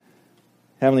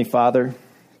Heavenly Father,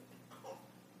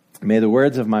 may the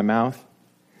words of my mouth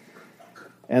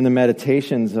and the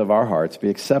meditations of our hearts be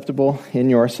acceptable in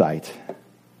your sight.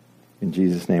 In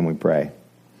Jesus' name we pray.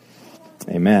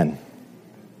 Amen.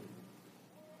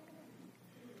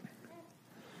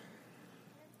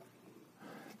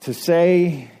 To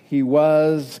say he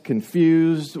was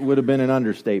confused would have been an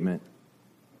understatement.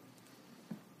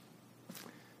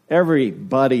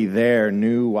 Everybody there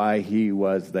knew why he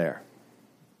was there.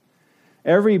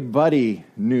 Everybody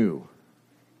knew.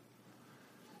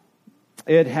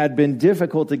 It had been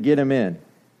difficult to get him in.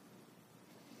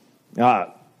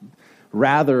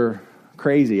 Rather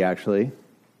crazy, actually.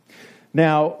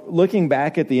 Now, looking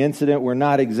back at the incident, we're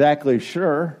not exactly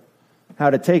sure how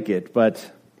to take it,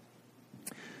 but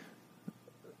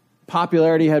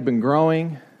popularity had been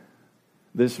growing.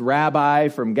 This rabbi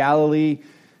from Galilee,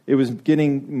 it was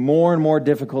getting more and more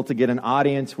difficult to get an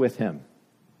audience with him.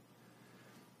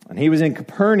 And he was in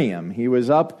Capernaum. He was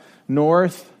up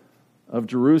north of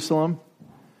Jerusalem.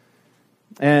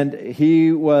 And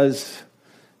he was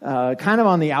kind of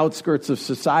on the outskirts of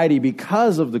society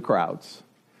because of the crowds.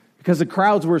 Because the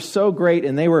crowds were so great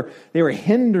and they were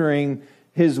hindering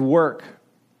his work.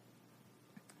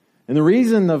 And the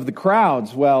reason of the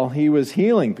crowds, well, he was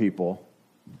healing people.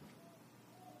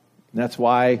 That's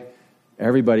why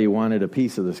everybody wanted a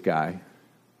piece of this guy.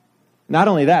 Not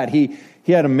only that, he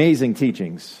had amazing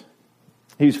teachings.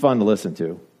 He was fun to listen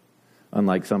to,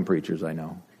 unlike some preachers I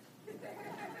know.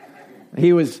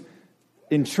 He was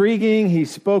intriguing. He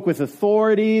spoke with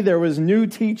authority. There was new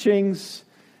teachings,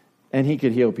 and he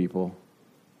could heal people.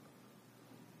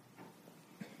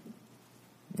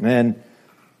 And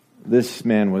this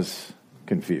man was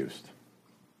confused.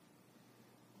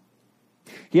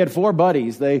 He had 4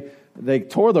 buddies. They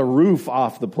tore the roof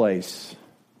off the place.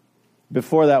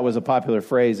 Before that was a popular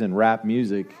phrase in rap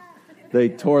music. They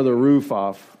tore the roof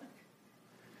off.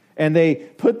 And they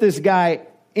put this guy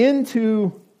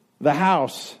into the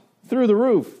house through the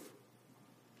roof.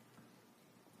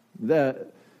 The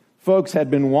folks had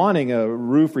been wanting a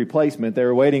roof replacement. They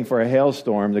were waiting for a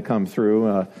hailstorm to come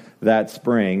through that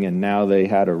spring, and now they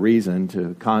had a reason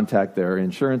to contact their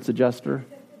insurance adjuster.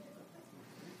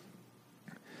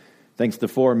 Thanks to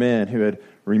 4 men who had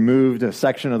removed a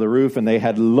section of the roof, and they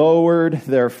had lowered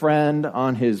their friend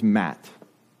on his mat.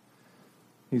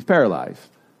 He's paralyzed.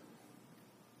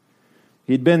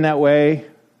 He'd been that way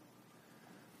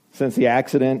since the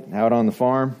accident out on the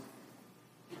farm,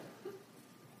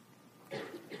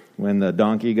 when the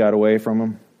donkey got away from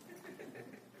him.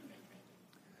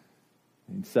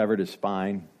 He severed his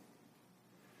spine.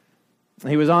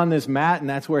 He was on this mat, and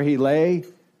that's where he lay,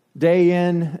 day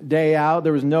in, day out.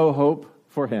 There was no hope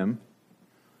for him.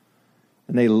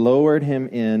 And they lowered him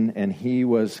in, and he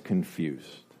was confused.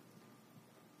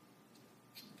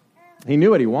 He knew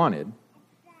what he wanted.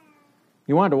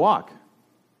 He wanted to walk.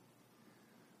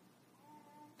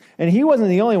 And he wasn't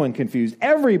the only one confused.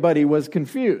 Everybody was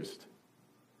confused.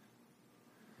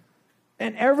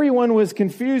 And everyone was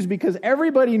confused because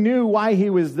everybody knew why he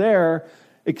was there,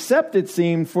 except it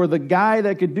seemed for the guy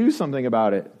that could do something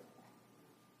about it.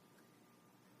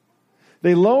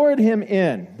 They lowered him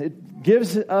in. It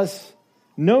gives us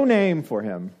no name for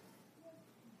him.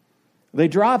 They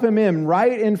drop him in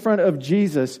right in front of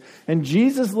Jesus, and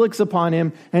Jesus looks upon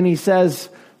him and he says,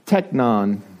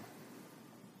 "Teknon,"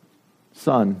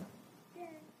 son.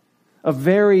 A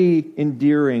very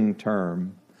endearing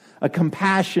term, a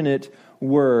compassionate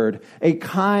word, a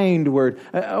kind word,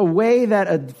 a way that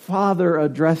a father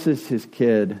addresses his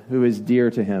kid who is dear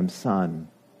to him, son.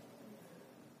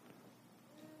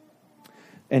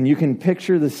 And you can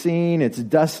picture the scene. It's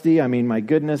dusty. I mean, my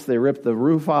goodness, they ripped the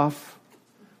roof off.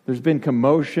 There's been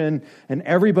commotion, and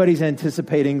everybody's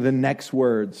anticipating the next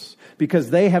words because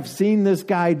they have seen this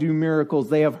guy do miracles.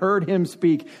 They have heard him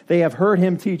speak. They have heard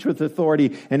him teach with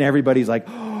authority, and everybody's like,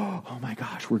 oh my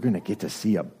gosh, we're going to get to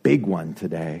see a big one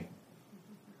today.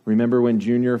 Remember when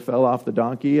Junior fell off the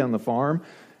donkey on the farm?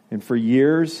 And for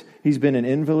years, he's been an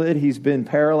invalid. He's been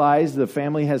paralyzed. The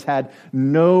family has had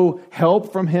no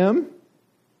help from him.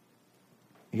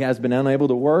 He has been unable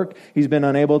to work. He's been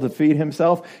unable to feed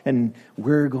himself. And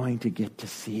we're going to get to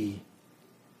see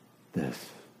this.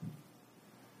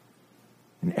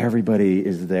 And everybody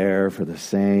is there for the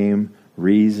same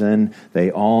reason.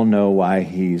 They all know why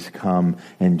he's come.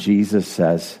 And Jesus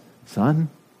says, "Son,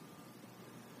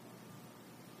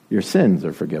 your sins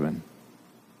are forgiven."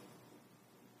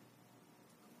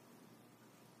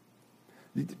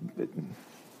 Do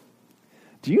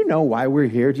you know why we're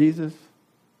here, Jesus?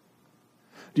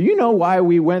 Do you know why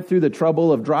we went through the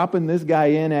trouble of dropping this guy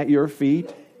in at your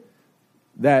feet?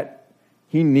 That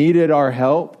he needed our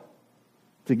help?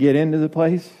 to get into the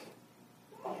place?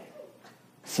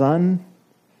 Son,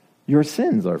 your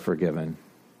sins are forgiven.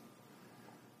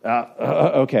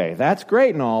 Okay, that's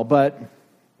great and all, but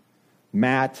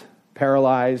Matt,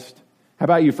 paralyzed. How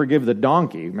about you forgive the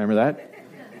donkey? Remember that?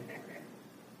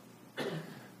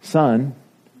 Son,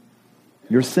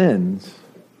 your sins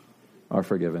are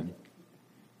forgiven.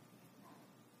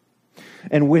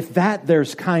 And with that,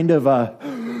 there's kind of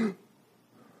a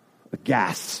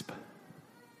gasp.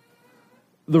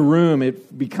 The room,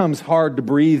 it becomes hard to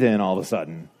breathe in all of a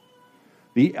sudden.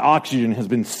 The oxygen has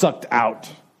been sucked out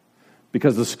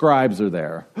because the scribes are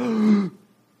there. You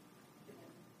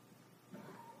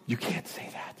can't say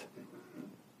that.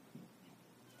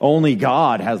 Only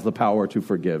God has the power to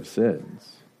forgive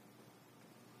sins.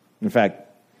 In fact,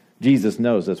 Jesus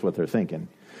knows that's what they're thinking.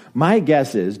 My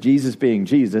guess is Jesus, being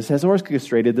Jesus, has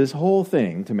orchestrated this whole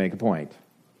thing to make a point.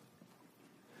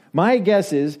 My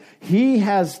guess is he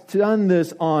has done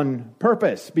this on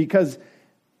purpose, because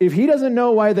if he doesn't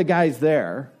know why the guy's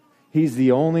there, he's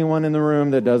the only one in the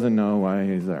room that doesn't know why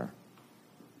he's there.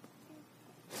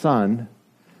 Son,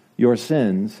 your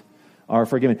sins are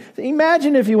forgiven.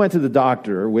 Imagine if you went to the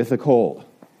doctor with a cold.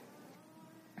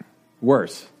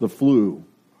 Worse, the flu.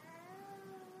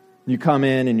 You come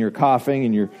in and you're coughing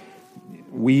and you're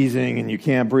wheezing and you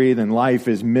can't breathe and life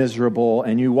is miserable,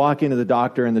 and you walk into the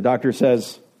doctor and the doctor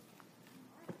says,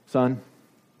 son,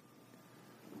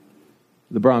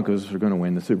 the Broncos are going to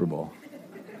win the Super Bowl.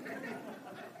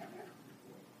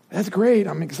 That's great.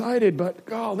 I'm excited, but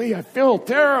golly, I feel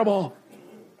terrible.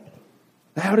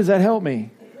 How does that help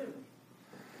me?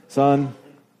 Son,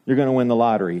 you're going to win the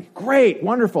lottery. Great,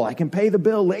 wonderful. I can pay the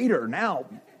bill later. Now,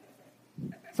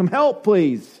 some help,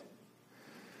 please.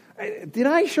 Did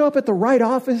I show up at the right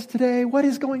office today? What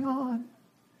is going on?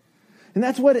 And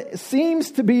that's what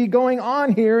seems to be going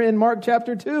on here in Mark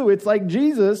chapter 2. It's like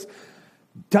Jesus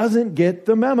doesn't get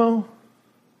the memo.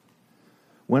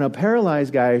 When a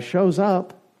paralyzed guy shows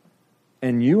up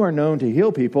and you are known to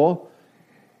heal people,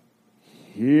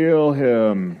 heal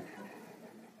him.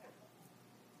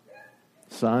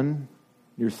 Son,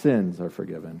 your sins are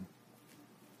forgiven.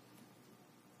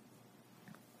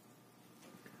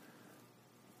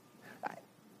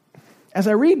 As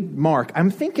I read Mark, I'm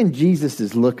thinking Jesus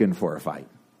is looking for a fight.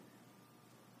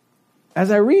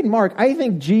 As I read Mark, I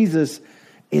think Jesus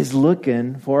is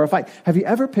looking for a fight. Have you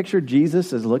ever pictured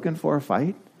Jesus as looking for a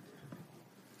fight?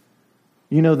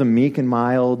 You know, the meek and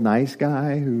mild, nice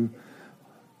guy who...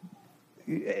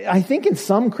 I think in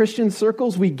some Christian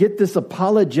circles, we get this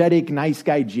apologetic, nice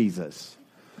guy Jesus.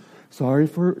 Sorry,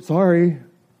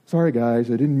 guys,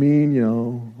 I didn't mean,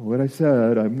 what I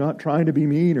said. I'm not trying to be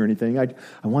mean or anything. I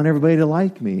want everybody to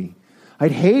like me.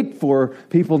 I'd hate for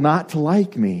people not to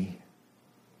like me.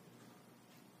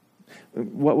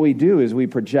 What we do is we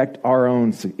project our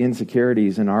own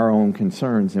insecurities and our own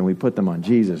concerns, and we put them on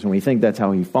Jesus, and we think that's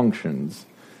how he functions.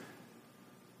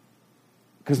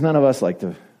 Because none of us like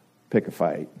to pick a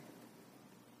fight.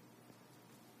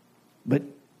 But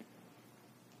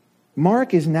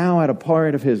Mark is now at a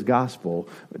part of his gospel.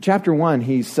 Chapter 1,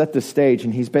 he's set the stage,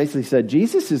 and he's basically said,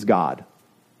 Jesus is God.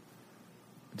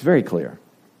 It's very clear.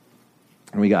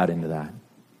 And we got into that.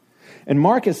 And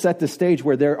Mark has set the stage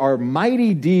where there are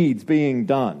mighty deeds being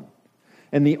done.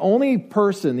 And the only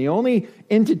person, the only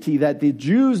entity that the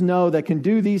Jews know that can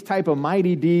do these type of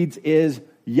mighty deeds is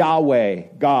Yahweh,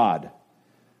 God,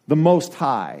 the Most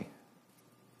High.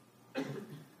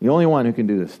 The only one who can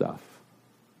do this stuff.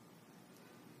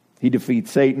 He defeats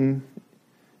Satan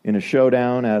in a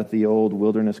showdown at the old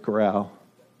wilderness corral.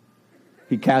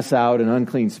 He casts out an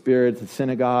unclean spirit at the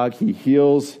synagogue. He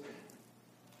heals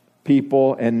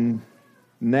people. And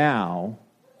now,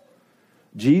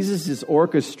 Jesus is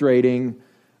orchestrating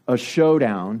a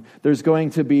showdown. There's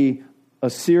going to be a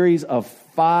series of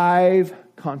 5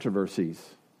 controversies.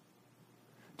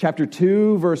 Chapter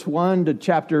 2, verse 1 to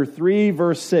chapter 3,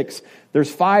 verse 6.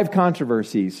 There's 5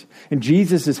 controversies. And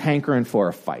Jesus is hankering for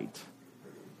a fight.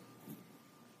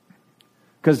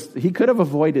 Because he could have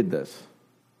avoided this.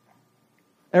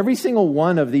 Every single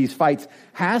one of these fights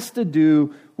has to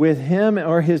do with him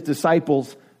or his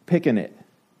disciples picking it.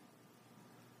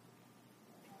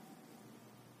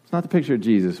 It's not the picture of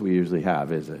Jesus we usually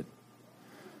have, is it?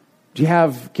 Do you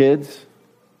have kids?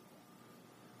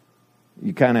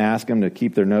 You kind of ask them to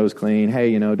keep their nose clean.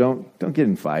 Hey, don't get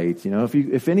in fights.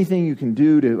 If anything you can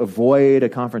do to avoid a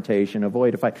confrontation,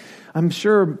 avoid a fight. I'm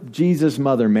sure Jesus'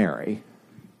 mother Mary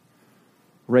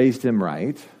raised him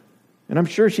right. And I'm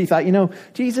sure she thought,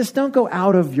 Jesus, don't go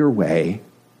out of your way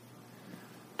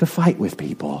to fight with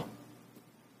people.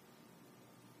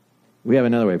 We have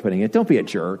another way of putting it. Don't be a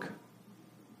jerk.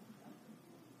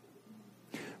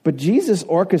 But Jesus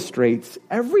orchestrates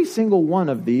every single one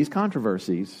of these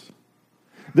controversies.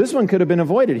 This one could have been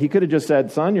avoided. He could have just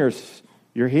said, son,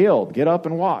 you're healed. Get up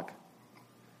and walk.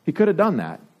 He could have done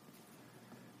that.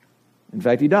 In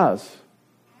fact, he does.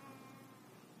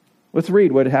 Let's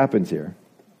read what happens here.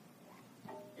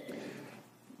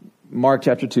 Mark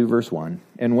chapter 2, verse 1.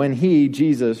 And when he,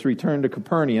 Jesus, returned to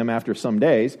Capernaum after some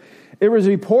days, it was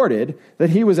reported that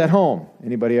he was at home.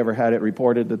 Anybody ever had it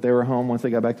reported that they were home once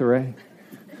they got back to Ray?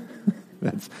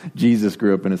 That's Jesus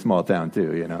grew up in a small town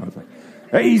too, you know. It's like,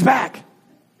 hey, he's back.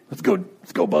 Let's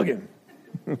go bug him.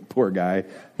 Poor guy.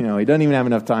 You know, he doesn't even have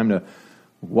enough time to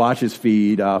wash his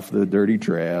feet off the dirty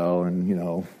trail and, you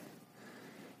know,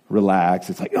 relax.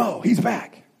 It's like, oh, he's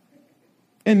back.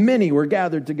 And many were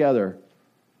gathered together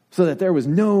so that there was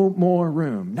no more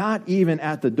room, not even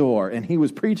at the door. And he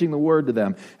was preaching the word to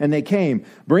them. And they came,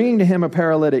 bringing to him a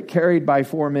paralytic carried by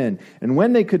 4 men. And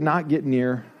when they could not get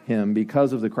near him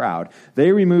because of the crowd,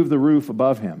 they removed the roof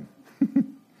above him.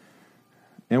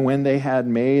 And when they had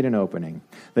made an opening,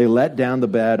 they let down the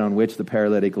bed on which the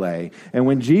paralytic lay. And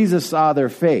when Jesus saw their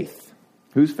faith,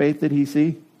 whose faith did he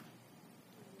see?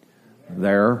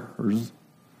 Theirs.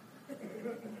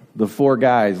 The 4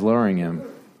 guys luring him.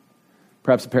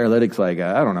 Perhaps the paralytic's like,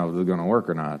 I don't know if it's going to work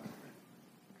or not.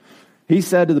 He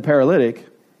said to the paralytic,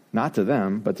 not to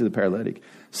them, but to the paralytic,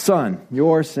 son,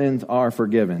 your sins are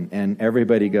forgiven. And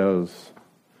everybody goes,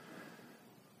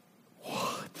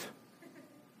 what?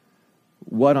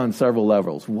 What on several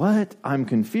levels? What? I'm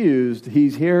confused.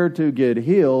 He's here to get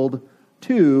healed.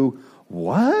 To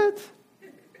what?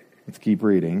 Let's keep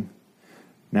reading.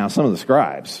 Now some of the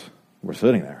scribes were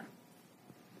sitting there,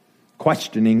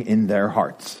 questioning in their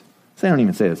hearts. They don't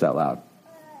even say this out loud.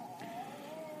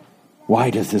 Why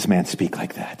does this man speak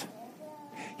like that?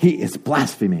 He is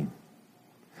blaspheming.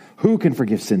 Who can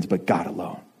forgive sins but God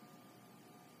alone?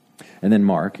 And then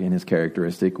Mark, in his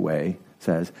characteristic way,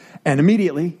 says, and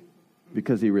immediately,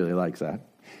 because he really likes that,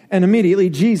 and immediately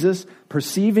Jesus,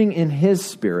 perceiving in his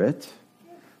spirit,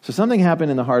 so something happened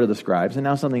in the heart of the scribes, and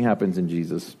now something happens in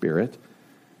Jesus' spirit,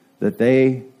 that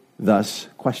they thus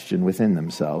question within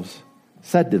themselves,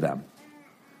 said to them,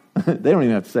 they don't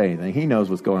even have to say anything. He knows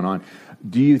what's going on.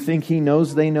 Do you think he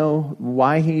knows they know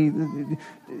why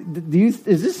is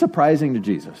this surprising to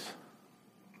Jesus?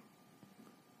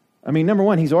 I mean, number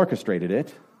one, he's orchestrated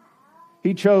it.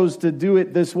 He chose to do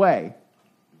it this way.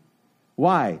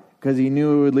 Why? Because he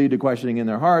knew it would lead to questioning in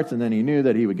their hearts, and then he knew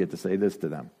that he would get to say this to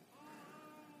them.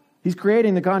 He's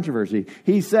creating the controversy.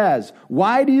 He says,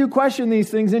 why do you question these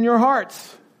things in your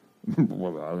hearts?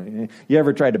 You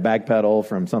ever tried to backpedal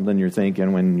from something you're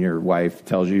thinking when your wife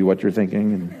tells you what you're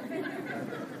thinking?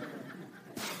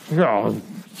 Oh,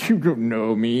 you don't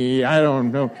know me. I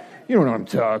don't know. You don't know what I'm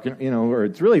talking. You know, or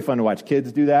it's really fun to watch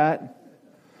kids do that.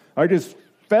 I just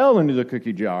fell into the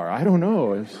cookie jar. I don't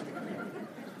know.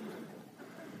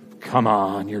 Come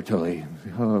on, you're totally.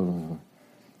 Oh,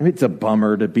 it's a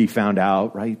bummer to be found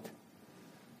out, right?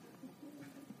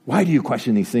 Why do you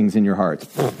question these things in your hearts?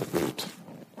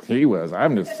 He was.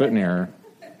 I'm just sitting here.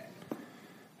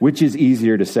 Which is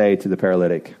easier to say to the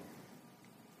paralytic?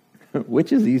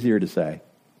 Which is easier to say?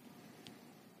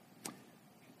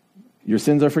 Your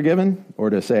sins are forgiven, or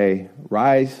to say,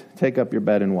 rise, take up your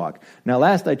bed and walk? Now,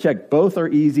 last I checked, both are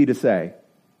easy to say.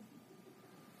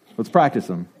 Let's practice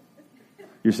them.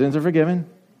 Your sins are forgiven.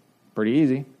 Pretty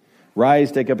easy.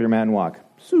 Rise, take up your mat and walk.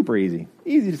 Super easy.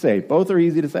 Easy to say. Both are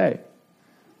easy to say.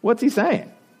 What's he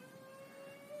saying?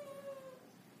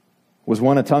 Was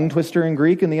one a tongue twister in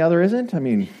Greek and the other isn't? I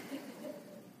mean,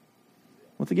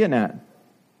 what's he getting at?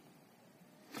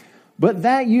 But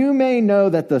that you may know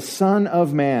that the Son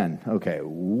of Man. Okay,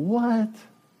 what?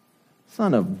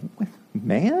 Son of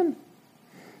Man?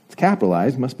 It's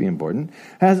capitalized, must be important.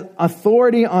 Has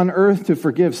authority on earth to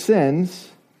forgive sins.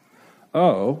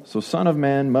 Oh, so Son of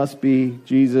Man must be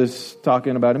Jesus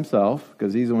talking about himself,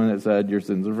 because he's the one that said your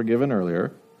sins are forgiven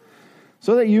earlier.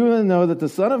 So that you will know that the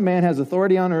Son of Man has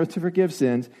authority on earth to forgive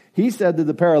sins. He said to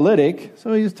the paralytic,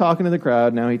 so he's talking to the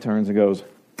crowd, now he turns and goes,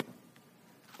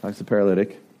 talks to the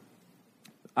paralytic.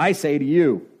 I say to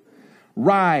you,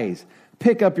 rise,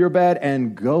 pick up your bed,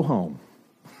 and go home.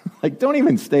 Like, don't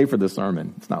even stay for the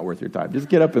sermon. It's not worth your time. Just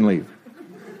get up and leave.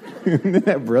 Isn't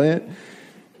that brilliant?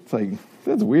 It's like,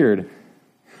 that's weird.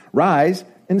 Rise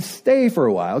and stay for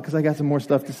a while, because I got some more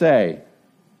stuff to say.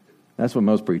 That's what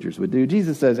most preachers would do.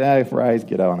 Jesus says, rise,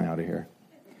 get on out of here.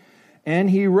 And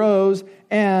he rose,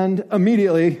 and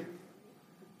immediately,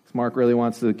 Mark really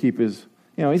wants to keep his,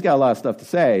 he's got a lot of stuff to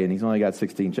say, and he's only got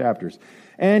 16 chapters.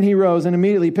 And he rose and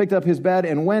immediately picked up his bed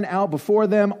and went out before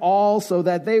them all, so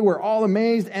that they were all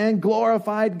amazed and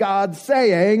glorified God,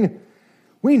 saying,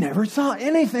 We never saw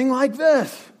anything like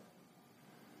this.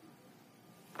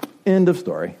 End of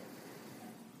story.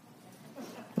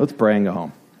 Let's pray and go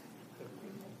home.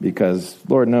 Because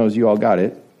Lord knows you all got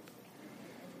it.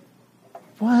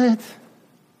 What?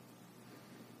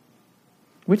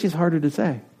 Which is harder to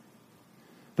say?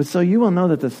 But so you will know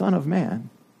that the Son of Man.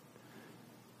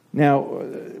 Now,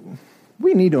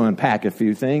 we need to unpack a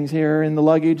few things here in the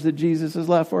luggage that Jesus has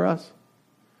left for us.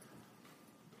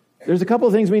 There's a couple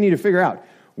of things we need to figure out.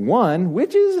 One,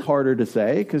 which is harder to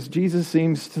say, because Jesus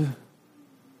seems to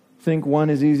think one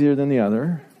is easier than the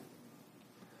other.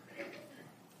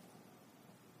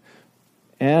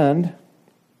 And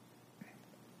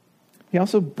he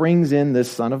also brings in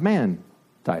this Son of Man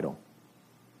title.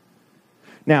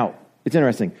 Now, it's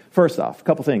interesting. First off, a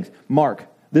couple things. Mark,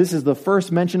 this is the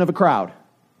first mention of a crowd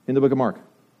in the book of Mark.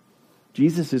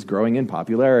 Jesus is growing in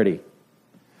popularity.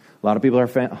 A lot of people are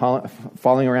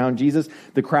following around Jesus.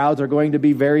 The crowds are going to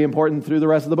be very important through the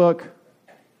rest of the book.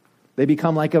 They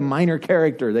become like a minor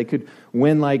character. They could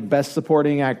win like Best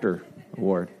Supporting Actor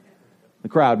award. The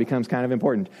crowd becomes kind of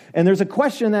important. And there's a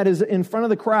question that is in front of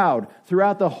the crowd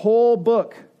throughout the whole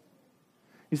book.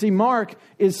 You see, Mark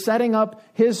is setting up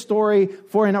his story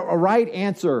for a right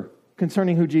answer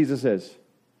concerning who Jesus is.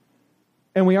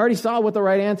 And we already saw what the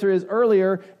right answer is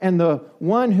earlier, and the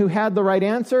one who had the right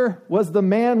answer was the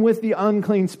man with the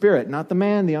unclean spirit. Not the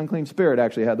man, the unclean spirit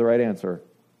actually had the right answer.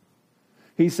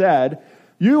 He said,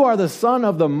 "You are the Son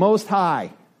of the Most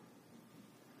High."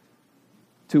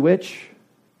 To which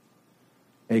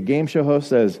a game show host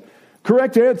says,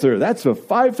 "Correct answer, that's for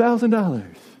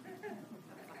 $5,000.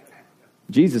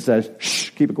 Jesus says, "Shh,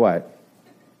 keep it quiet."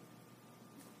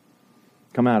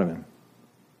 Come out of him.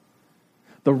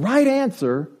 The right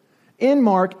answer in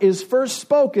Mark is first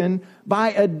spoken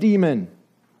by a demon.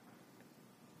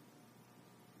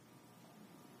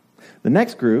 The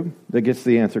next group that gets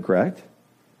the answer correct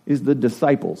is the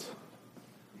disciples,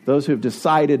 those who have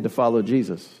decided to follow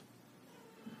Jesus.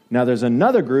 Now there's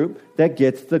another group that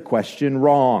gets the question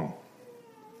wrong.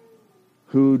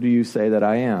 Who do you say that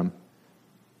I am?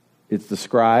 It's the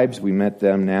scribes, we met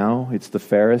them now. It's the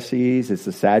Pharisees, it's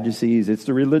the Sadducees, it's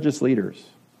the religious leaders.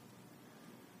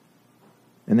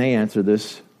 And they answer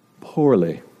this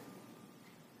poorly.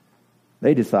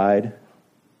 They decide,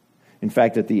 in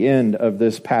fact, at the end of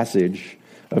this passage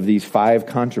of these 5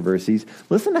 controversies,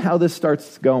 listen to how this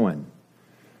starts going.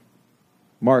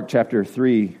 Mark chapter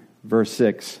 3, verse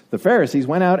 6. The Pharisees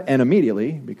went out and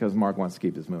immediately, because Mark wants to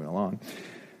keep this moving along,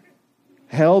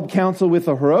 held counsel with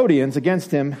the Herodians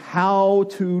against him, how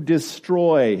to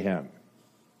destroy him.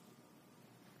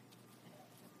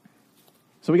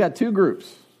 So we got 2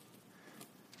 groups.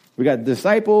 We got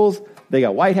disciples, they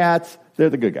got white hats, they're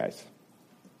the good guys.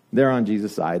 They're on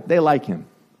Jesus' side. They like him.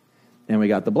 And we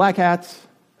got the black hats,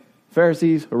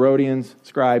 Pharisees, Herodians,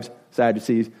 scribes,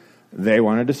 Sadducees. They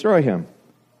want to destroy him.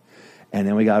 And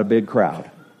then we got a big crowd.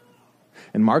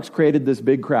 And Mark's created this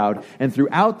big crowd. And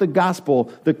throughout the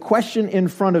gospel, the question in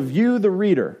front of you, the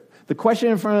reader, the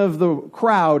question in front of the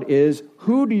crowd is,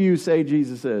 who do you say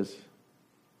Jesus is?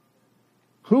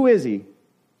 Who is he?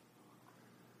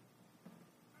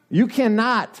 You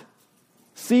cannot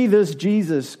see this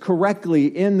Jesus correctly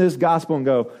in this gospel and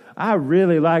go, I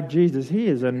really like Jesus. He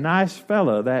is a nice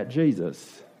fella, that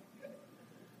Jesus.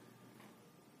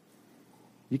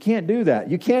 You can't do that.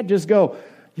 You can't just go,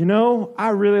 you know,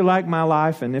 I really like my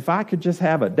life, and if I could just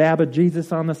have a dab of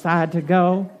Jesus on the side to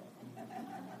go.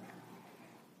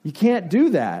 You can't do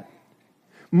that.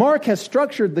 Mark has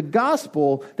structured the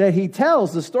gospel that he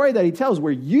tells, the story that he tells,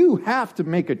 where you have to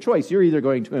make a choice. You're either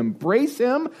going to embrace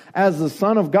him as the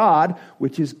Son of God,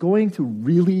 which is going to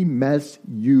really mess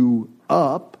you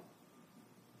up,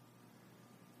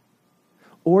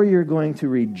 or you're going to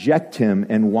reject him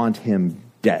and want him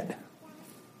dead.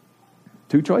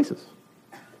 2 choices.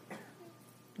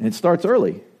 And it starts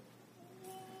early.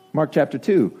 Mark chapter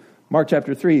 2. Mark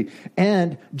chapter 3.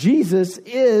 And Jesus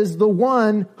is the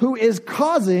one who is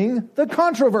causing the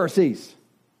controversies.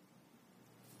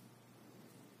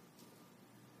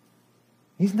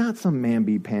 He's not some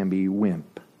mamby-pamby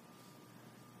wimp.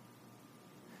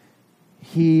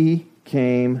 He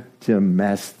came to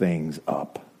mess things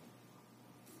up.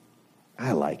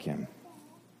 I like him.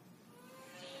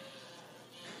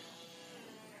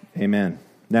 Amen.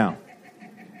 Now,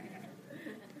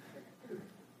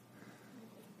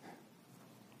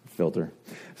 filter.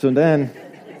 So then,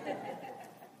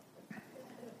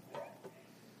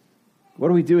 what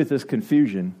do we do with this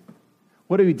confusion?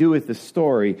 What do we do with this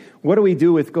story? What do we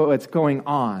do with what's going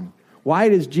on? Why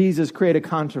does Jesus create a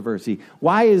controversy?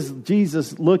 Why is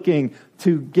Jesus looking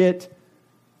to get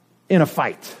in a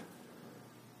fight?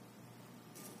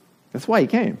 That's why he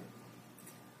came.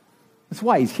 That's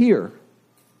why he's here.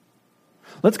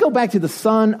 Let's go back to the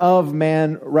Son of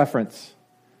Man reference.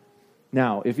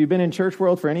 Now, if you've been in church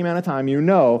world for any amount of time, you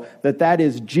know that that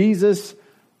is Jesus'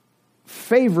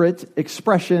 favorite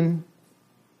expression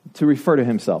to refer to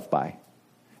himself by.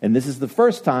 And this is the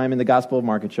first time in the Gospel of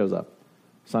Mark it shows up.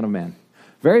 Son of Man.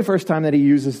 Very first time that he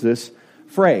uses this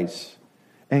phrase.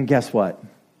 And guess what?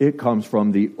 It comes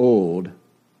from the Old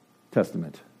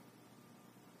Testament.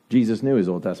 Jesus knew his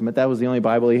Old Testament. That was the only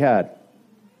Bible he had.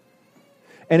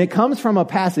 And it comes from a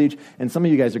passage, and some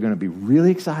of you guys are going to be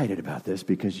really excited about this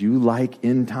because you like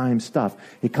end-time stuff.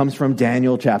 It comes from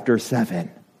Daniel chapter 7.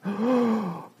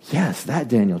 Yes, that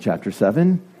Daniel chapter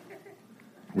 7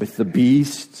 with the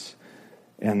beasts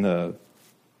and the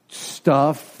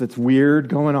stuff that's weird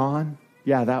going on.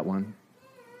 Yeah, that one.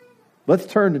 Let's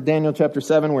turn to Daniel chapter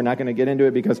 7. We're not going to get into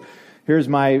it because here's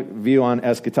my view on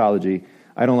eschatology.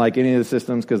 I don't like any of the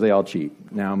systems because they all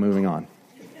cheat. Now, moving on.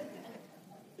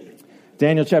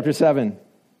 Daniel chapter 7.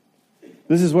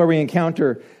 This is where we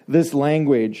encounter this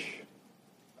language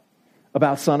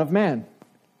about Son of Man.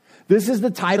 This is the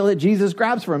title that Jesus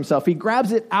grabs for himself. He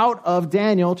grabs it out of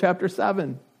Daniel chapter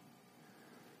 7.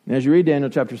 And as you read Daniel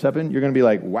chapter 7, you're going to be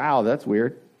like, wow, that's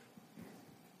weird.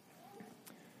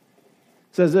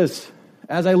 It says this,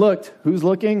 as I looked, who's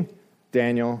looking?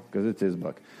 Daniel, because it's his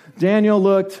book. Daniel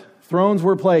looked, thrones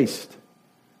were placed.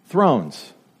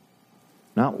 Thrones.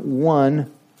 Not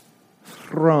one,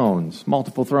 thrones,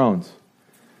 multiple thrones.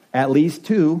 At least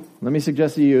two. Let me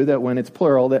suggest to you that when it's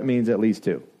plural, that means at least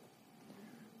two.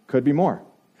 Could be more.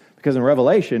 Because in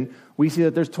Revelation, we see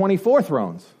that there's 24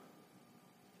 thrones.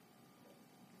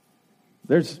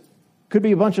 Could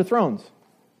be a bunch of thrones.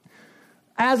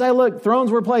 As I looked, thrones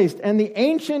were placed, and the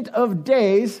Ancient of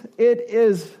Days, it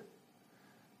is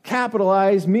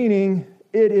capitalized, meaning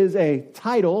it is a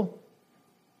title.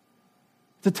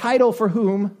 It's a title for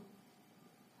whom?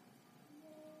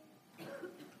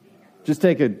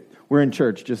 We're in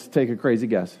church, just take a crazy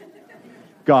guess.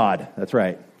 God, that's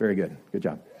right. Very good. Good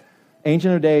job.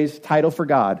 Ancient of Days, title for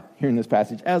God, here in this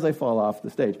passage, as I fall off the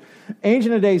stage.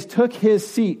 Ancient of Days took his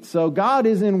seat. So God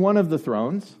is in one of the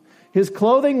thrones. His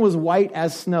clothing was white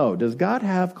as snow. Does God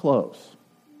have clothes?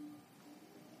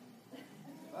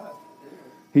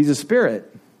 He's a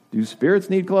spirit. Do spirits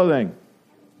need clothing?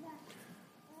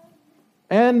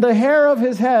 And the hair of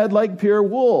his head like pure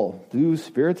wool. Do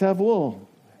spirits have wool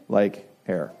like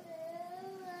hair?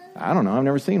 I don't know. I've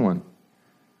never seen one.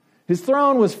 His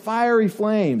throne was fiery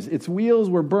flames. Its wheels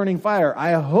were burning fire.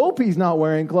 I hope he's not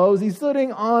wearing clothes. He's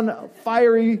sitting on a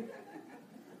fiery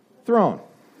throne.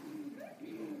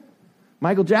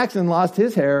 Michael Jackson lost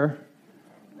his hair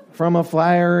from a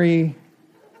fiery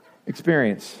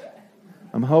experience.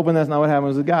 I'm hoping that's not what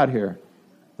happens with God here.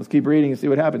 Let's keep reading and see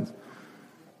what happens.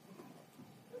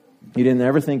 You didn't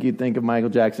ever think you'd think of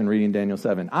Michael Jackson reading Daniel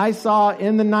 7. I saw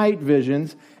in the night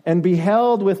visions and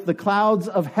beheld with the clouds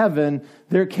of heaven,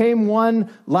 there came one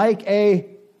like a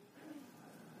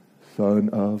Son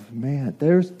of Man.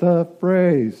 There's the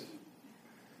phrase.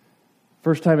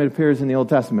 First time it appears in the Old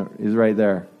Testament is right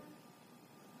there.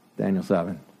 Daniel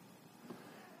 7.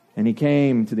 And he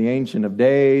came to the Ancient of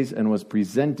Days and was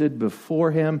presented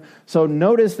before him. So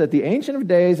notice that the Ancient of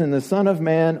Days and the Son of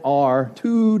Man are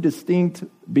two distinct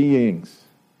beings.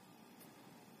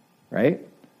 Right?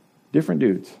 Different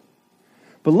dudes.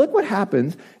 But look what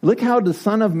happens. Look how the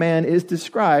Son of Man is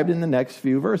described in the next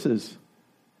few verses.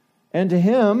 And to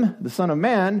him, the Son of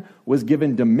Man, was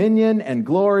given dominion and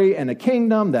glory and a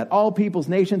kingdom that all peoples,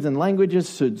 nations, and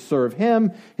languages should serve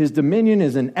him. His dominion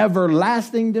is an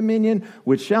everlasting dominion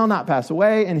which shall not pass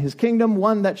away, and his kingdom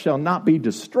one that shall not be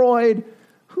destroyed.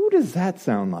 Who does that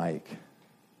sound like?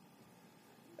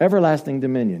 Everlasting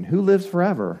dominion. Who lives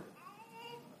forever?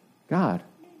 God.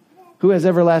 Who has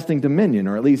everlasting dominion,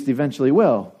 or at least eventually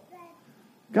will?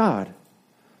 God.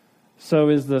 So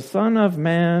is the Son of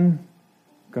Man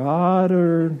God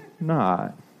or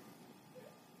not?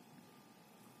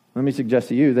 Let me suggest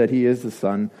to you that he is the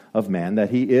Son of Man, that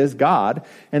he is God,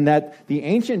 and that the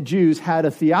ancient Jews had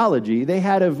a theology, they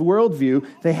had a worldview,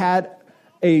 they had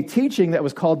a teaching that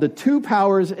was called the two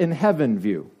powers in heaven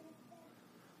view.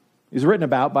 It was written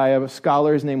about by a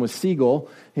scholar, his name was Siegel.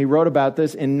 He wrote about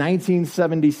this in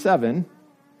 1977.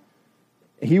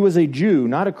 He was a Jew,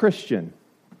 not a Christian.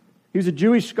 He was a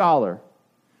Jewish scholar.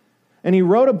 And he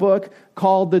wrote a book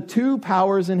called The Two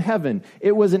Powers in Heaven.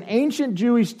 It was an ancient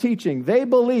Jewish teaching. They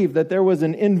believed that there was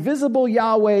an invisible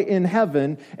Yahweh in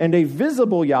heaven and a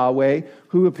visible Yahweh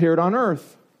who appeared on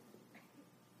earth.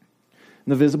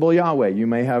 The visible Yahweh, you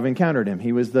may have encountered him.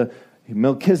 He was the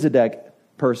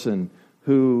Melchizedek person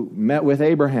who met with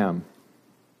Abraham.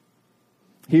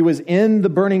 He was in the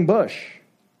burning bush.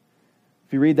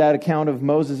 If you read that account of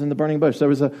Moses in the burning bush, there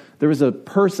was a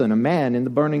person, a man in the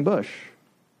burning bush.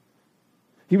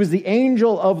 He was the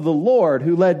angel of the Lord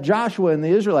who led Joshua and the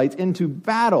Israelites into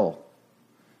battle.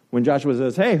 When Joshua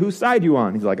says, hey, whose side you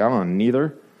on? He's like, I'm on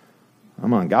neither.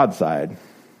 I'm on God's side.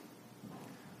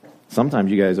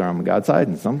 Sometimes you guys are on God's side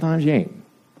and sometimes you ain't.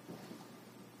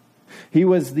 He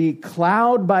was the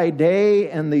cloud by day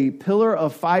and the pillar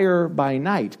of fire by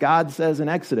night. God says in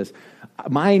Exodus,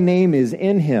 my name is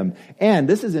in him. And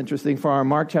this is interesting for our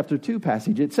Mark chapter 2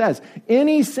 passage. It says,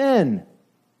 any sin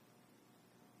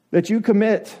that you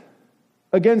commit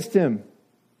against him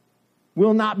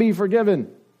will not be forgiven.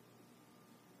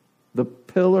 The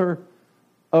pillar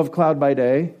of cloud by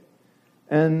day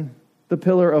and the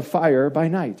pillar of fire by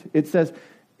night. It says,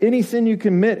 any sin you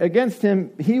commit against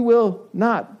him, he will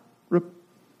not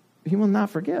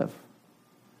forgive.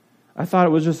 I thought it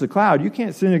was just a cloud. You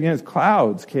can't sin against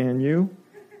clouds, can you?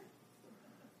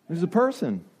 There's a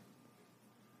person.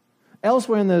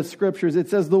 Elsewhere in the scriptures, it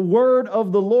says, the word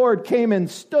of the Lord came and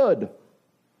stood.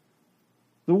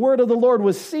 The word of the Lord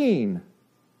was seen.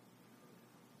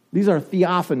 These are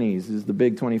theophanies, is the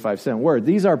big 25-cent word.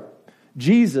 These are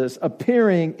Jesus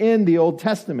appearing in the Old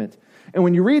Testament. And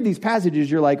when you read these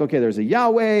passages, you're like, okay, there's a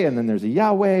Yahweh, and then there's a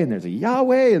Yahweh, and there's a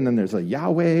Yahweh, and then there's a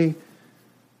Yahweh,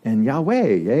 and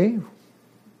Yahweh, eh?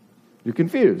 You're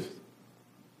confused.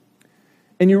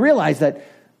 And you realize that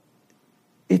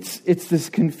it's this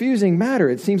confusing matter.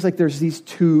 It seems like there's these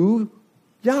two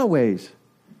Yahwehs.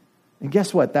 And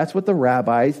guess what? That's what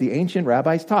the ancient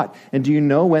rabbis taught. And do you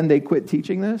know when they quit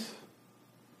teaching this?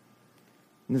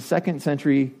 In the 2nd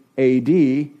century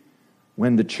AD,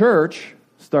 when the church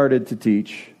started to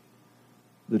teach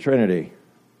the Trinity.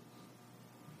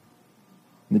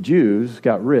 The Jews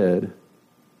got rid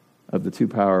of the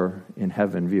two-power in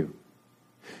heaven view.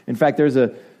 In fact, there's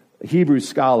a Hebrew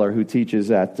scholar who teaches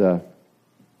at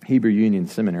Hebrew Union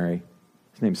Seminary.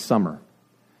 His name's Summer.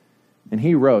 And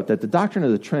he wrote that the doctrine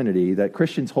of the Trinity that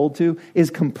Christians hold to is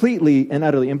completely and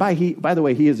utterly, and by the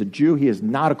way, he is a Jew. He is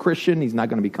not a Christian. He's not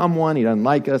going to become one. He doesn't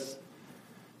like us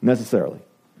necessarily.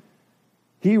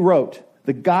 He wrote,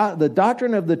 the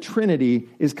doctrine of the Trinity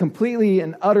is completely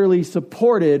and utterly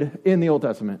supported in the Old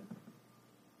Testament.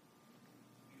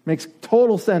 Makes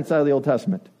total sense out of the Old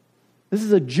Testament. This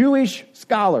is a Jewish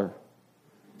scholar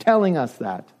telling us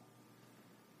that.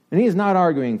 And he is not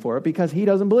arguing for it because he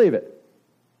doesn't believe it.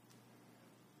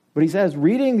 But he says,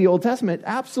 reading the Old Testament,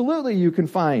 absolutely you can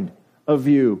find a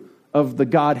view of the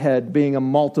Godhead being a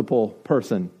multiple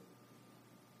person.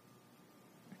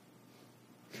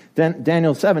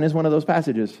 Daniel 7 is one of those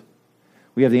passages.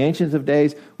 We have the Ancient of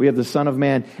Days, we have the Son of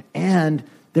Man, and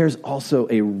there's also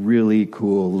a really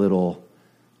cool little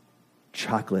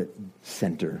chocolate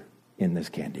center in this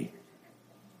candy.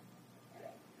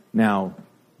 Now,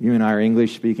 you and I are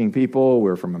English-speaking people.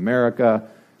 We're from America.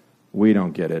 We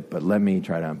don't get it, but let me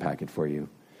try to unpack it for you.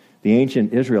 The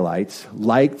ancient Israelites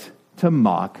liked to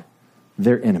mock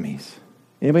their enemies.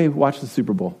 Anybody watch the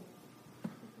Super Bowl?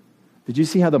 Did you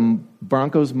see how the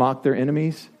Broncos mocked their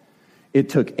enemies? It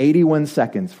took 81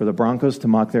 seconds for the Broncos to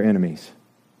mock their enemies.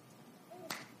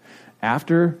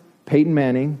 After Peyton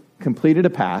Manning completed a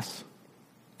pass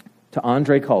to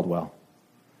Andre Caldwell,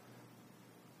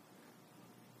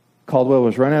 Caldwell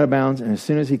was run out of bounds, and as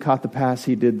soon as he caught the pass,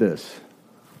 he did this.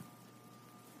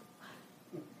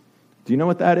 Do you know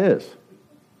what that is?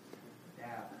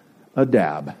 A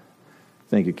dab.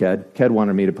 Thank you, Ked. Ked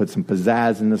wanted me to put some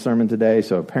pizzazz in the sermon today,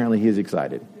 so apparently he is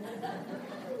excited.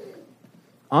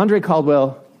 Andre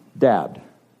Caldwell dabbed.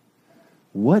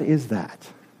 What is that?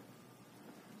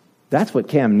 That's what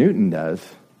Cam Newton does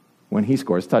when he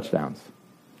scores touchdowns.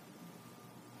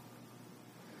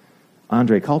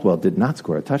 Andre Caldwell did not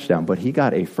score a touchdown, but he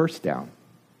got a first down.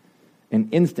 And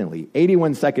instantly,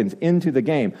 81 seconds into the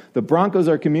game, the Broncos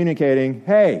are communicating,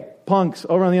 hey, punks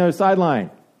over on the other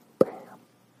sideline.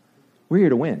 We're here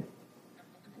to win.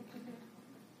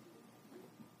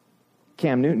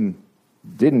 Cam Newton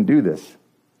didn't do this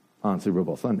on Super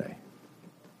Bowl Sunday.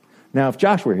 Now, if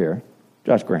Josh were here,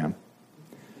 Josh Graham,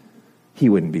 he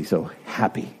wouldn't be so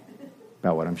happy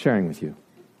about what I'm sharing with you.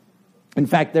 In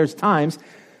fact, there's times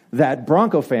that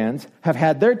Bronco fans have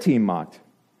had their team mocked.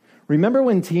 Remember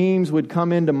when teams would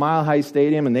come into Mile High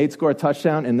Stadium and they'd score a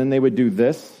touchdown and then they would do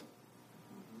this?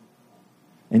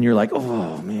 And you're like,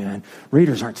 oh man,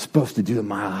 Raiders aren't supposed to do the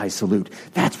Mile High salute.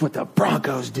 That's what the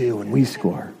Broncos do when we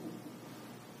score.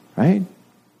 Right?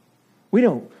 We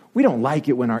don't like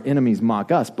it when our enemies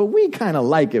mock us, but we kind of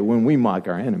like it when we mock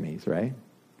our enemies, right?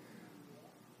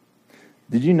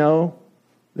 Did you know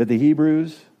that the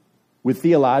Hebrews would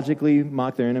theologically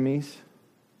mock their enemies?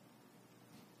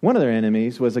 One of their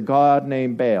enemies was a god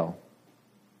named Baal.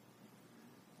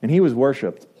 And he was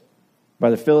worshipped by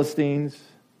the Philistines,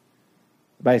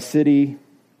 by a city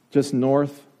just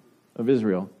north of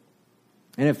Israel.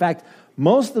 And in fact,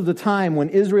 most of the time when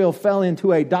Israel fell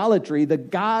into idolatry, the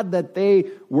god that they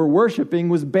were worshiping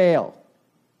was Baal.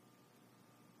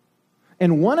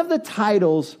 And one of the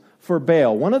titles for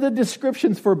Baal, one of the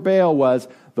descriptions for Baal was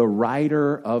the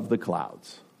rider of the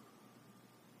clouds.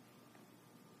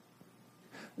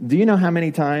 Do you know how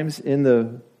many times in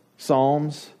the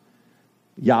Psalms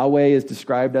Yahweh is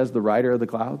described as the rider of the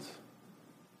clouds?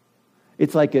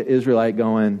 It's like an Israelite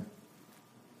going,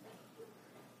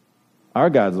 our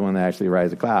God's the one that actually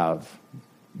rides the clouds.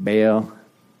 Baal,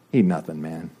 he nothing,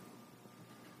 man.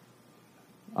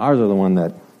 Ours are the one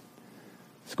that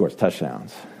scores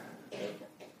touchdowns.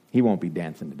 He won't be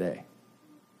dancing today.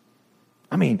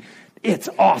 I mean, it's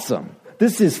awesome.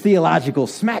 This is theological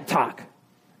smack talk.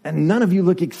 And none of you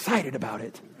look excited about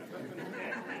it.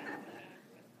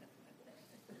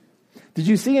 Did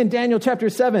you see in Daniel chapter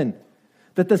 7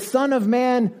 that the Son of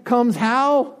Man comes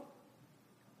how?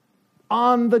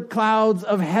 On the clouds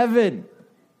of heaven.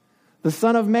 The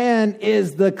Son of Man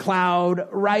is the cloud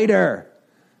rider.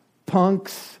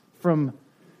 Punks from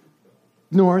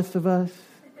north of us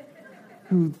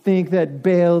who think that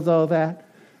Baal's all that.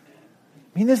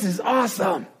 I mean, this is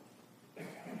awesome.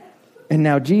 And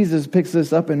now Jesus picks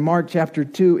this up in Mark chapter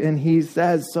 2, and he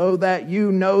says, so that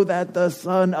you know that the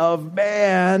Son of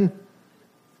Man.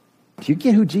 Do you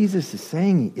get who Jesus is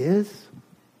saying he is?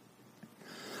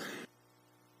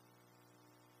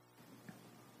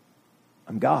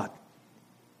 I'm God.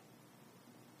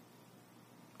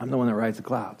 I'm the one that rides the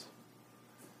clouds.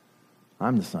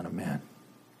 I'm the Son of Man.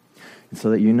 And so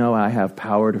that you know I have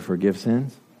power to forgive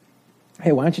sins.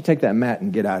 Hey, why don't you take that mat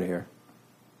and get out of here?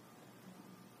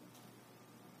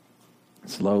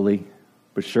 Slowly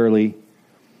but surely,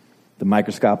 the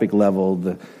microscopic level,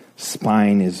 the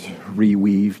spine is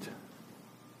reweaved.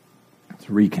 It's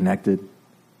reconnected.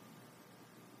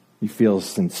 He feels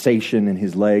sensation in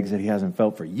his legs that he hasn't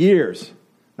felt for years,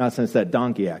 not since that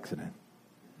donkey accident.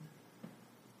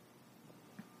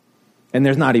 And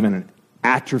there's not even an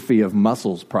atrophy of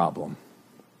muscles problem.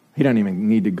 He doesn't even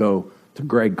need to go to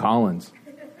Greg Collins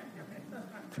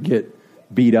to get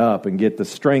beat up and get the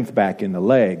strength back in the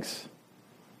legs.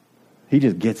 He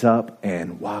just gets up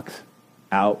and walks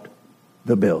out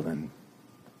the building.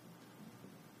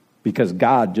 Because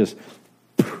God just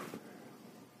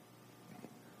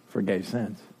forgave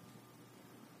sins.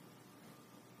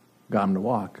 Got him to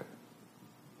walk.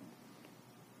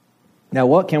 Now,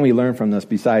 what can we learn from this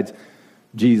besides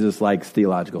Jesus likes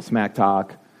theological smack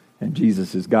talk and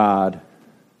Jesus is God?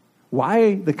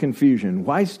 Why the confusion?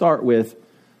 Why start with,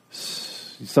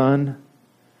 son,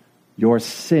 your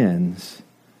sins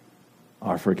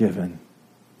are forgiven?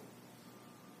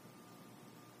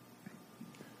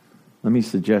 Let me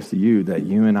suggest to you that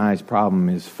you and I's problem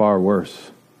is far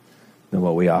worse than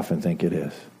what we often think it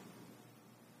is.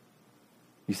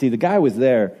 You see, the guy was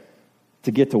there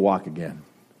to get to walk again.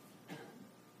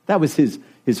 That was his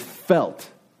felt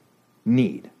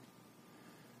need.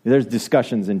 There's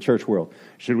discussions in church world.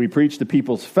 Should we preach to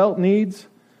people's felt needs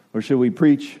or should we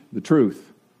preach the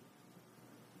truth?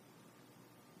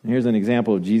 And here's an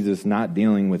example of Jesus not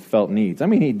dealing with felt needs. I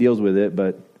mean, he deals with it,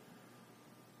 but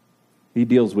he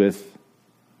deals with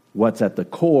what's at the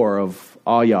core of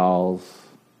all y'all's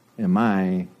and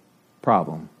my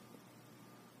problem.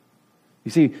 You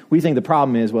see, we think the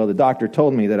problem is, well, the doctor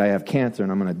told me that I have cancer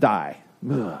and I'm going to die.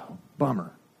 Ugh,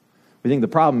 bummer. We think the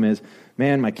problem is,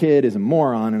 man, my kid is a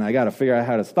moron and I got to figure out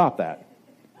how to stop that.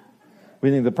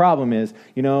 We think the problem is,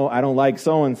 I don't like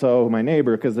so-and-so, my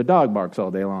neighbor, because the dog barks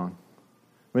all day long.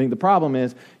 We think the problem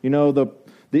is, the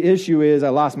issue is I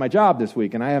lost my job this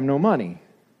week and I have no money.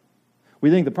 We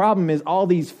think the problem is all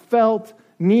these felt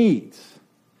needs.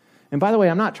 And by the way,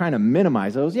 I'm not trying to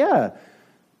minimize those. Yeah,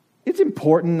 it's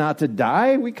important not to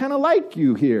die. We kind of like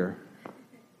you here.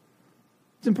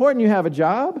 It's important you have a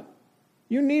job.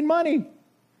 You need money.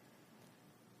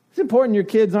 It's important your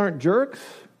kids aren't jerks.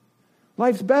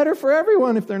 Life's better for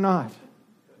everyone if they're not.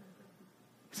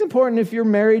 It's important if your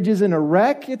marriage isn't a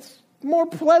wreck. It's more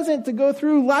pleasant to go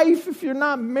through life if you're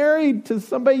not married to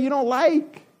somebody you don't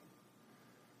like.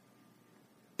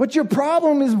 But your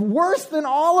problem is worse than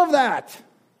all of that.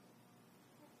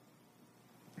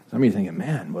 Some of you thinking,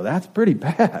 man, well, that's pretty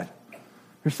bad.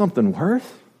 There's something worse?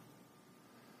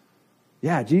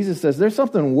 Yeah, Jesus says there's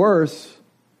something worse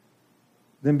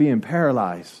than being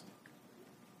paralyzed.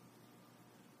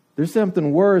 There's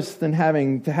something worse than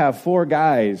having to have 4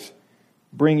 guys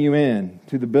bring you in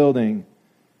to the building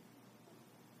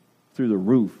through the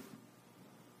roof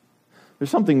There's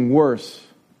something worse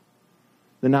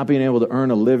than not being able to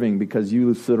earn a living because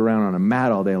you sit around on a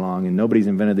mat all day long and nobody's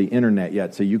invented the internet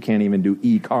yet, so you can't even do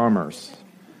e-commerce.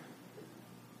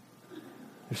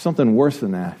 There's something worse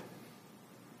than that.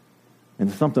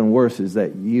 And something worse is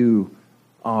that you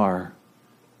are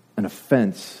an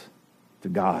offense to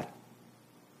God.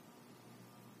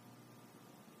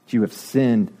 You have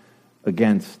sinned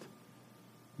against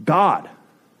God.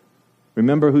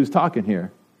 Remember who's talking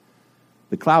here?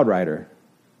 The cloud rider,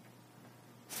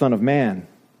 Son of Man,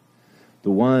 the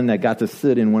one that got to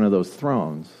sit in one of those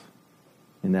thrones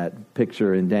in that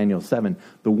picture in Daniel 7,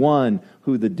 the one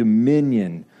who the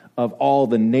dominion of all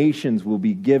the nations will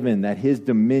be given, that his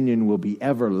dominion will be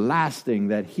everlasting,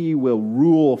 that he will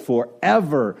rule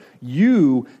forever.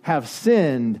 You have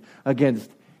sinned against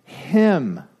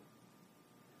him.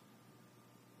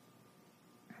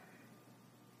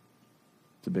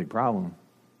 It's a big problem.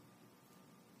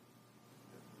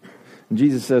 And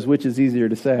Jesus says, which is easier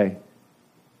to say?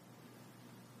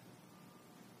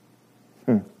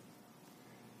 Do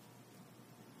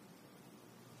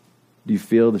you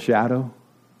feel the shadow?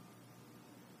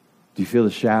 Do you feel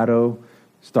the shadow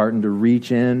starting to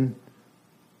reach in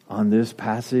on this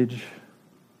passage?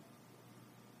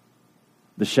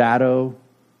 The shadow,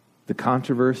 the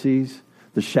controversies,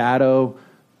 the shadow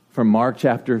from Mark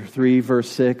chapter 3, verse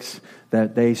 6,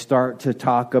 that they start to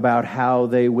talk about how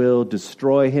they will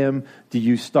destroy him. Do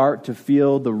you start to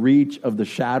feel the reach of the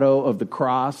shadow of the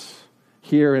cross?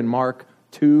 Here in Mark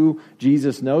 2,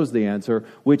 Jesus knows the answer.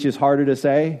 Which is harder to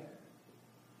say?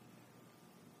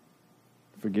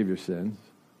 Forgive your sins.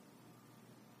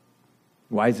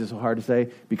 Why is this so hard to say?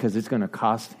 Because it's going to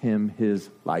cost him his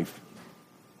life.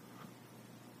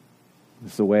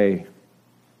 It's the way.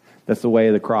 That's the way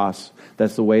of the cross.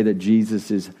 That's the way that Jesus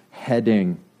is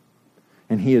heading.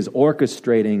 And he is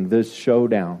orchestrating this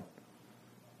showdown.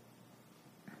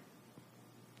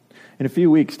 In a few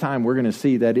weeks' time, we're going to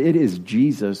see that it is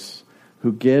Jesus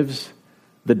who gives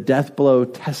the death blow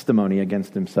testimony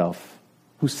against himself,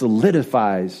 who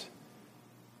solidifies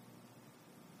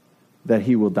that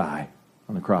he will die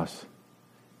on the cross.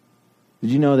 Did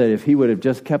you know that if he would have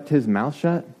just kept his mouth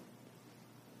shut,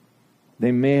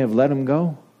 they may have let him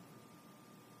go?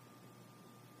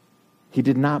 He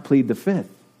did not plead the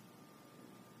fifth.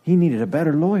 He needed a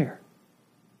better lawyer.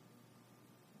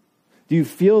 Do you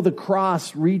feel the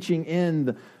cross reaching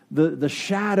in, the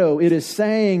shadow? It is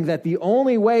saying that the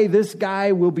only way this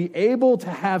guy will be able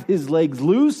to have his legs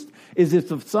loosed is if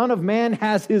the Son of Man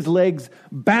has his legs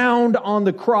bound on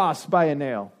the cross by a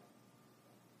nail.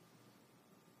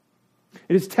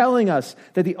 It is telling us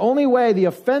that the only way the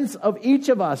offense of each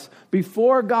of us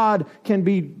before God can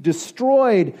be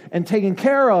destroyed and taken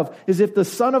care of is if the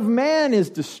Son of Man is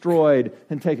destroyed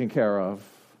and taken care of.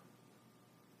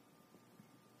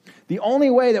 The only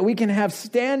way that we can have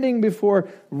standing before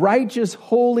righteous,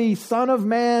 holy Son of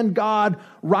Man, God,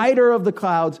 rider of the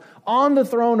clouds, on the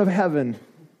throne of heaven,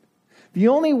 the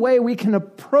only way we can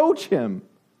approach him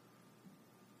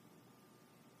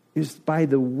is by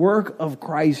the work of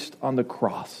Christ on the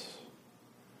cross.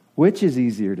 Which is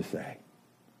easier to say?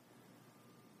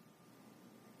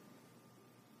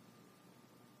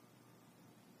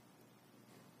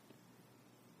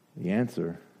 The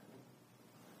answer,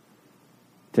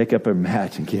 take up a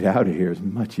mat and get out of here, is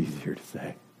much easier to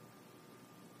say.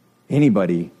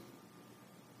 Anybody,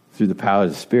 through the power of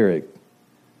the Spirit,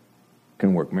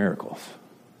 can work miracles.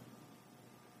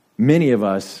 Many of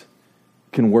us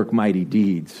can work mighty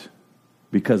deeds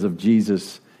because of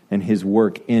Jesus and his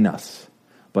work in us.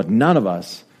 But none of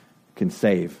us can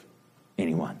save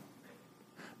anyone.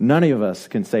 None of us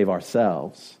can save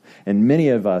ourselves. And many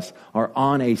of us are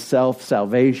on a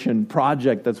self-salvation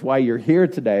project. That's why you're here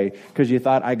today, because you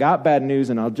thought, I got bad news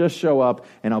and I'll just show up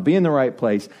and I'll be in the right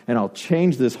place and I'll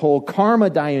change this whole karma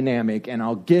dynamic and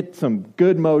I'll get some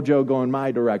good mojo going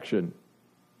my direction.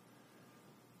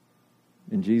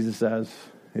 And Jesus says,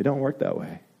 it don't work that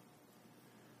way.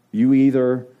 You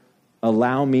either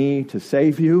allow me to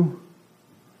save you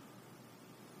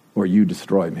or you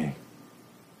destroy me.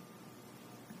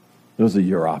 Those are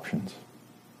your options.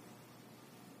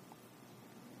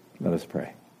 Let us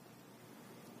pray.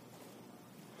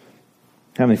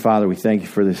 Heavenly Father, we thank you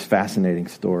for this fascinating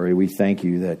story. We thank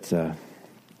you that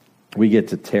we get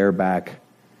to tear back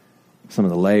some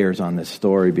of the layers on this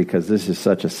story because this is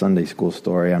such a Sunday school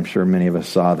story. I'm sure many of us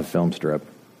saw the film strip.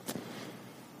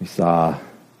 We saw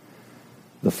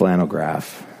the flannel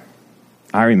graph.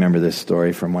 I remember this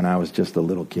story from when I was just a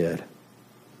little kid.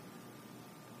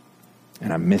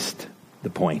 And I missed the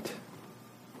point.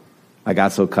 I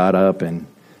got so caught up in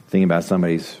thinking about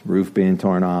somebody's roof being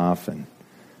torn off and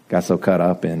got so caught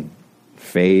up in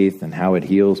faith and how it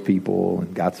heals people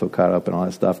and got so caught up in all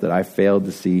that stuff that I failed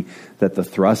to see that the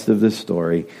thrust of this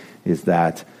story is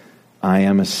that I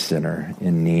am a sinner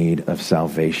in need of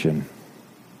salvation.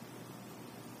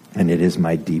 And it is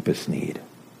my deepest need.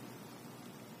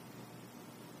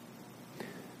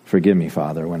 Forgive me,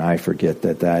 Father, when I forget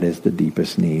that that is the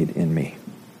deepest need in me.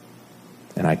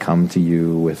 And I come to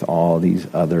you with all these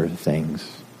other things.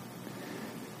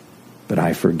 But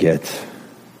I forget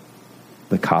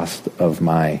the cost of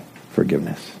my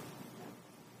forgiveness.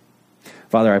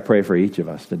 Father, I pray for each of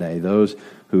us today. Those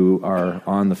who are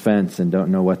on the fence and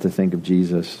don't know what to think of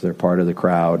Jesus, they're part of the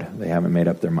crowd. They haven't made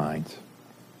up their minds.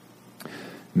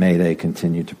 May they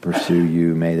continue to pursue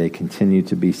you. May they continue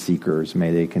to be seekers.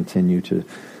 May they continue to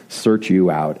search you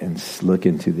out and look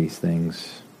into these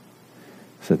things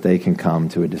so that they can come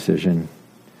to a decision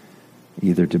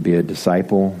either to be a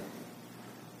disciple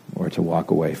or to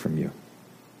walk away from you.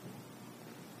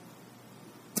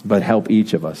 But help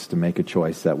each of us to make a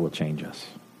choice that will change us.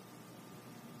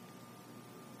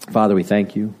 Father, we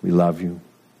thank you. We love you.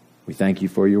 We thank you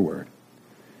for your word.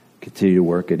 Continue to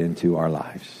work it into our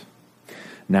lives.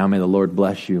 Now may the Lord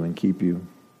bless you and keep you.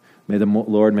 May the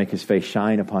Lord make his face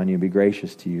shine upon you and be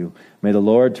gracious to you. May the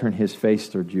Lord turn his face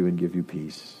toward you and give you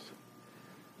peace.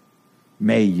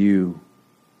 May you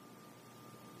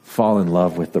fall in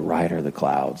love with the rider of the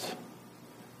clouds,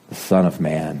 the Son of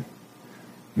Man.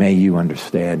 May you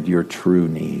understand your true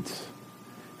needs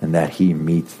and that he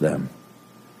meets them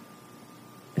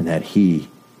and that he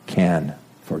can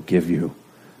forgive you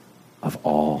of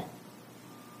all.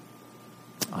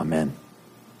 Amen.